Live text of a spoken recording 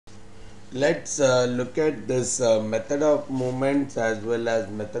let's look at this method of movements as well as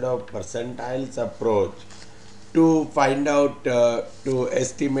method of percentiles approach to find out to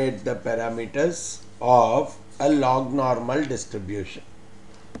estimate the parameters of a log normal distribution,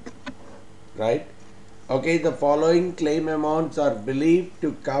 right? Okay, the following claim amounts are believed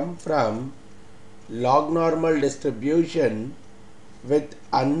to come from log normal distribution with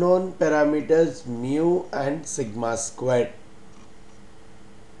unknown parameters mu and sigma squared.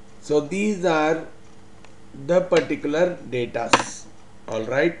 So these are the particular datas.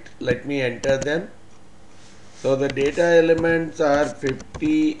 Alright, let me enter them. So the data elements are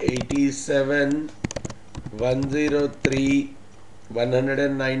 50, 87, 103,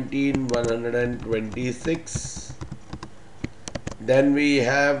 119, 126. Then we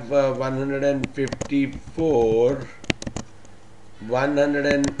have 154,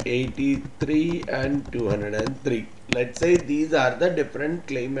 183 and 203. Let's say these are the different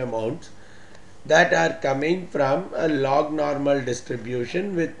claim amounts that are coming from a log normal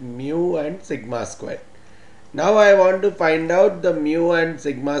distribution with mu and sigma squared. Now I want to find out the mu and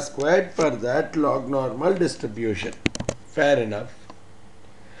sigma squared for that log normal distribution. Fair enough.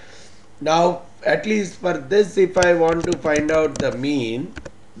 Now at least for this, if I want to find out the mean,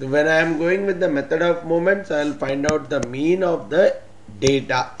 when I am going with the method of movements, I will find out the mean of the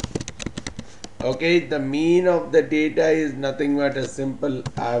data. Okay, the mean of the data is nothing but a simple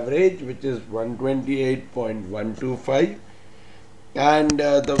average, which is 128.125, and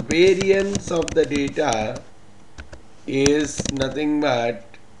the variance of the data is nothing but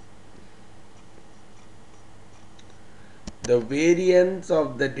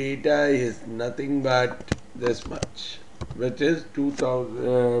this much, which is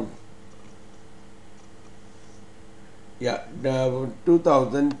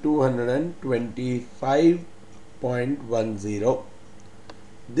 2225.10.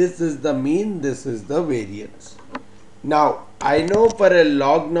 This is the mean, this is the variance. Now I know for a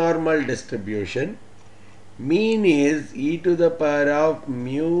log normal distribution, mean is e to the power of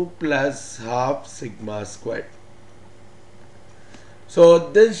mu plus half sigma squared.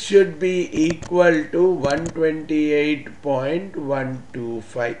 So this should be equal to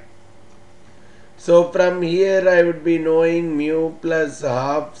 128.125. So from here I would be knowing mu plus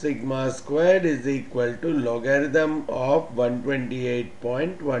half sigma squared is equal to logarithm of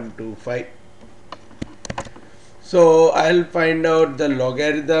 128.125. So I'll find out the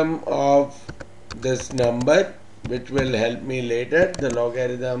logarithm of this number, which will help me later. The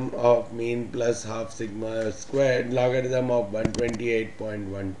logarithm of mean plus half sigma squared, logarithm of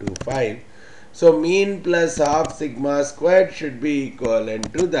 128.125. So mean plus half sigma squared should be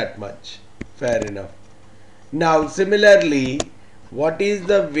equivalent to that much. Fair enough. Now similarly, what is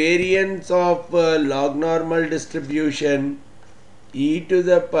the variance of log normal distribution? E to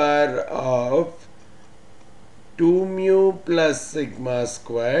the power of 2 mu plus sigma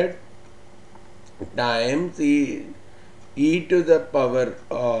squared times e to the power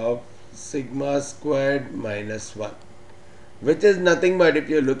of sigma squared minus 1, which is nothing but, if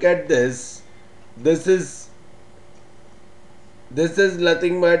you look at this, this is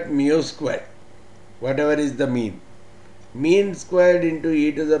nothing but mu squared, whatever is the mean. Mean squared into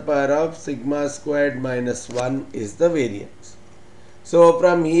e to the power of sigma squared minus 1 is the variance. So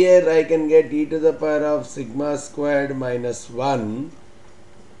from here I can get e to the power of sigma squared minus 1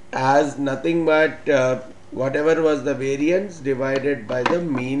 as nothing but whatever was the variance divided by the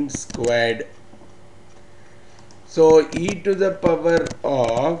mean squared. So e to the power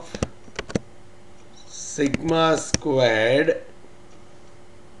of sigma squared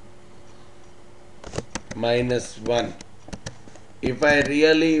minus 1. If I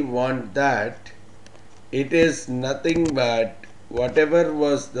really want that, it is nothing but whatever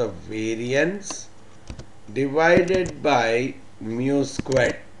was the variance divided by mu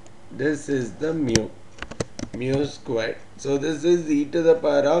squared. This is the mu squared. So this is e to the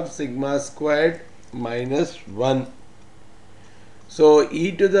power of sigma squared minus 1. So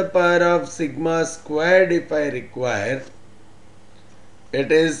e to the power of sigma squared, if I require,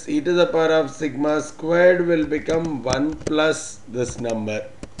 it is e to the power of sigma squared will become 1 plus this number.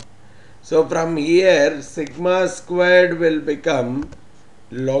 So from here sigma squared will become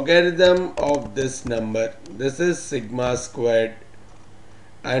logarithm of this number. This is sigma squared,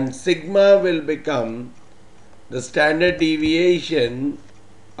 and sigma will become the standard deviation.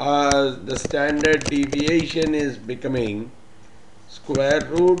 The standard deviation is becoming square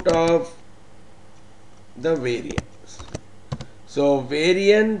root of the variance. So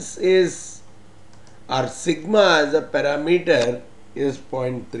variance is, or sigma as a parameter, is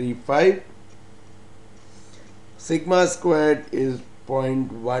 0.35. Sigma squared is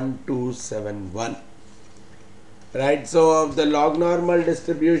 0.1271. Right, so of the log normal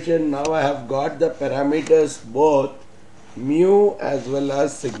distribution, now I have got the parameters both mu as well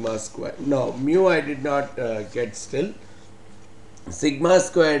as sigma squared. No, mu I did not get still. Sigma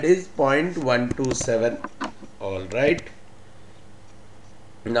squared is 0.127. All right.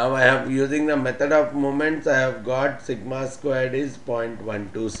 Now I have, using the method of moments, I have got sigma squared is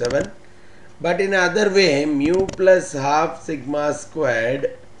 0.127. But in other way, mu plus half sigma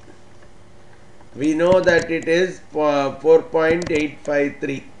squared, we know that it is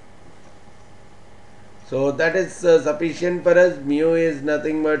 4.853. So that is sufficient for us. Mu is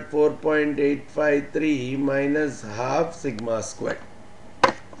nothing but 4.853 minus half sigma squared.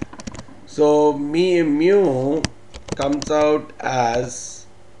 So mu comes out as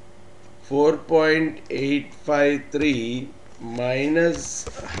 4.853 minus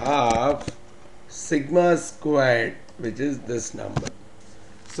half sigma squared, which is this number.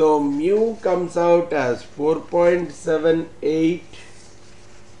 So mu comes out as 4.78.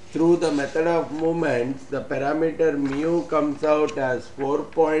 Through the method of moments, the parameter mu comes out as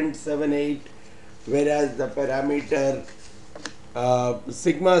 4.78, whereas the parameter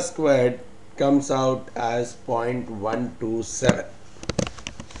sigma squared comes out as 0.127.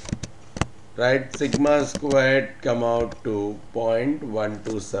 Right, sigma squared come out to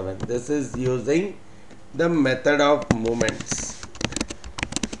 0.127. This is using the method of moments.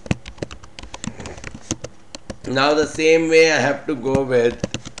 Now the same way I have to go with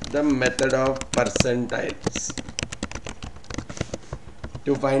the method of percentiles.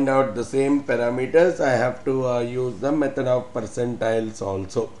 To find out the same parameters, I have to use the method of percentiles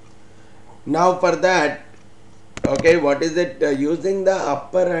also. Now for that, okay, what is it? Using the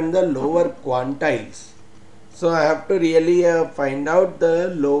upper and the lower quantiles. So I have to really find out the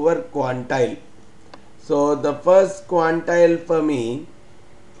lower quantile. So the first quantile for me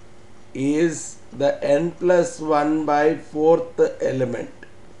is the n plus 1 by 4th element.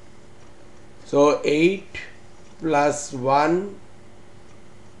 So 8 plus 1,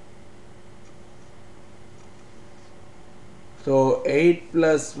 so 8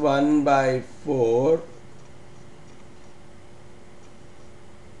 plus 1 by 4,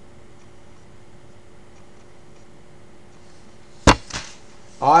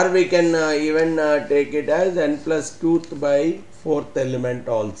 or we can even take it as n plus 2th by 4th element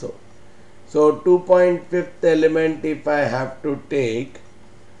also. So 2.5th element if I have to take,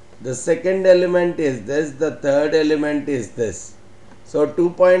 the second element is this, the third element is this. So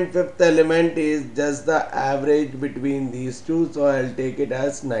 2.5th element is just the average between these two, so I will take it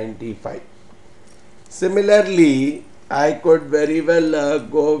as 95. Similarly, I could very well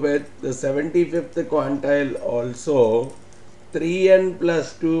go with the 75th quantile also, 3n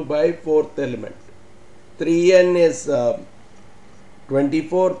plus 2 by 4th element. 3n is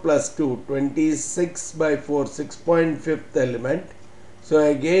 24 plus 2, 26 by 4, 6.5th element. So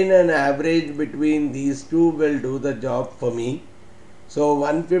again an average between these two will do the job for me. So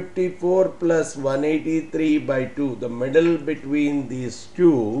 154 plus 183 by 2, the middle between these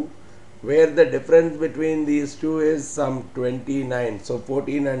two, where the difference between these two is some 29. So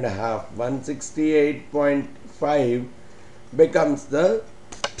 14 and a half, 168.5 becomes the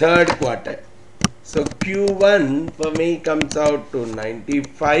third quartile. So Q1 for me comes out to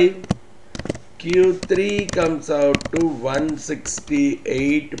 95. Q3 comes out to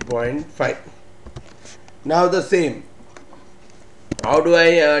 168.5. Now the same. How do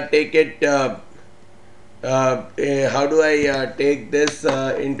I take it? How do I take this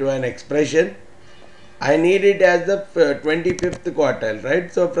into an expression? I need it as the 25th quartile,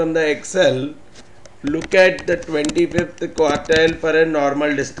 right? So from the Excel, look at the 25th quartile for a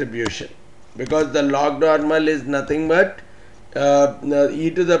normal distribution, because the log normal is nothing but e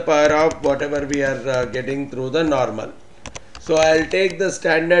to the power of whatever we are getting through the normal. So I'll take the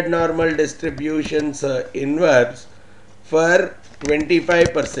standard normal distributions inverse for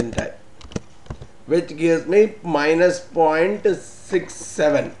 25 percentile, which gives me minus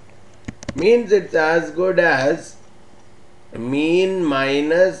 0.67. Means it's as good as mean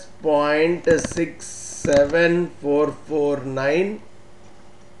minus 0.67449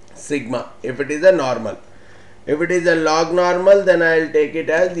 sigma if it is a normal. If it is a log normal, then I will take it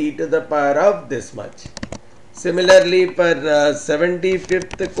as e to the power of this much. Similarly, for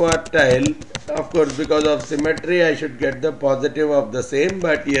 75th quartile, of course, because of symmetry, I should get the positive of the same.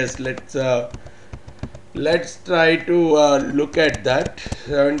 But yes, let's try to look at that.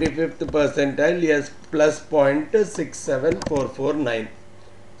 75th percentile, yes, plus 0.67449.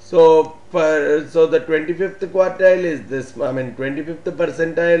 So the 25th quartile is this, 25th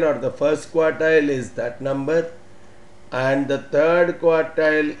percentile or the first quartile is that number. and the third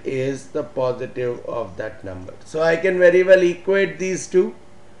quartile is the positive of that number. So I can very well equate these two.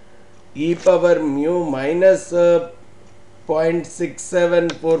 E power mu minus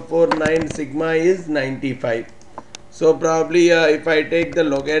 0.67449 sigma is 95. So probably if I take the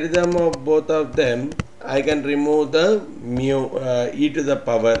logarithm of both of them, I can remove the mu e to the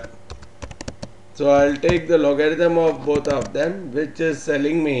power. So I'll take the logarithm of both of them, which is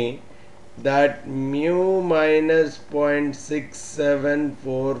telling me that mu minus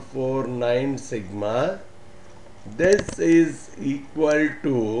 0.67449 sigma, this is equal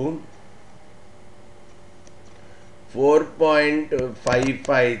to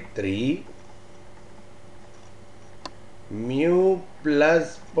 4.553 mu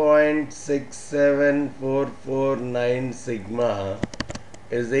plus 0.67449 sigma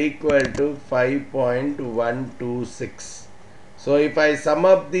is equal to 5.126. So if I sum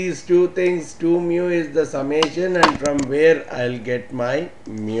up these two things, 2 mu is the summation, and from where I'll get my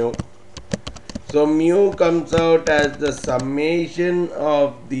mu. So mu comes out as the summation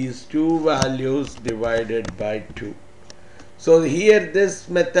of these two values divided by 2. So here this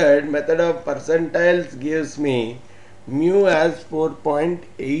method of percentiles gives me mu as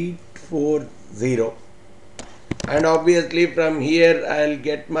 4.840, and obviously from here I'll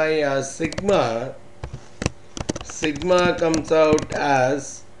get my sigma. Sigma comes out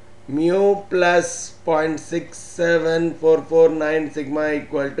as mu plus 0.67449 sigma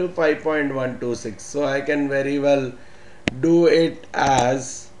equal to 5.126. So I can very well do it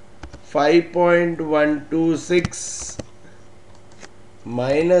as 5.126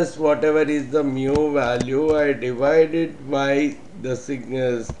 minus whatever is the mu value, I divide it by the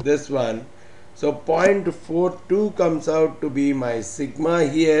this one. So 0.42 comes out to be my sigma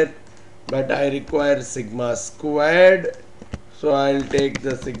here, but I require sigma squared. So I'll take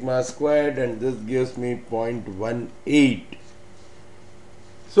the sigma squared, and this gives me 0.18.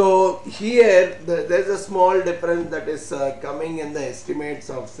 So here there's a small difference that is coming in the estimates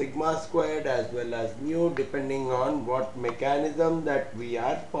of sigma squared as well as mu, depending on what mechanism that we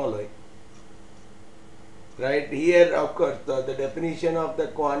are following. Right here, of course, the definition of the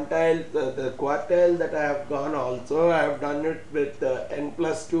quantile, the quartile that I have gone also, I have done it with n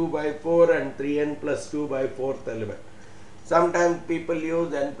plus 2 by 4 and 3n plus 2 by 4th element. Sometimes people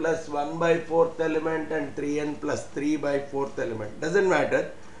use n plus 1 by 4th element and 3n plus 3 by 4th element. Doesn't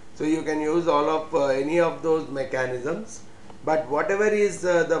matter. So you can use all of any of those mechanisms. But whatever is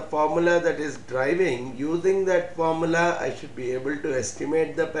the formula that is driving, using that formula, I should be able to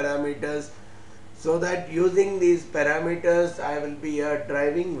estimate the parameters. So that using these parameters, I will be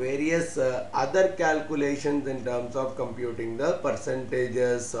driving various other calculations in terms of computing the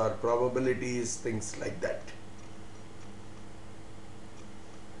percentages or probabilities, things like that.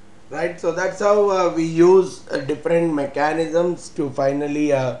 Right, so that's how we use different mechanisms to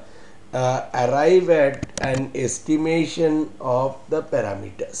finally arrive at an estimation of the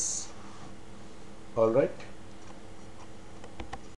parameters. All right.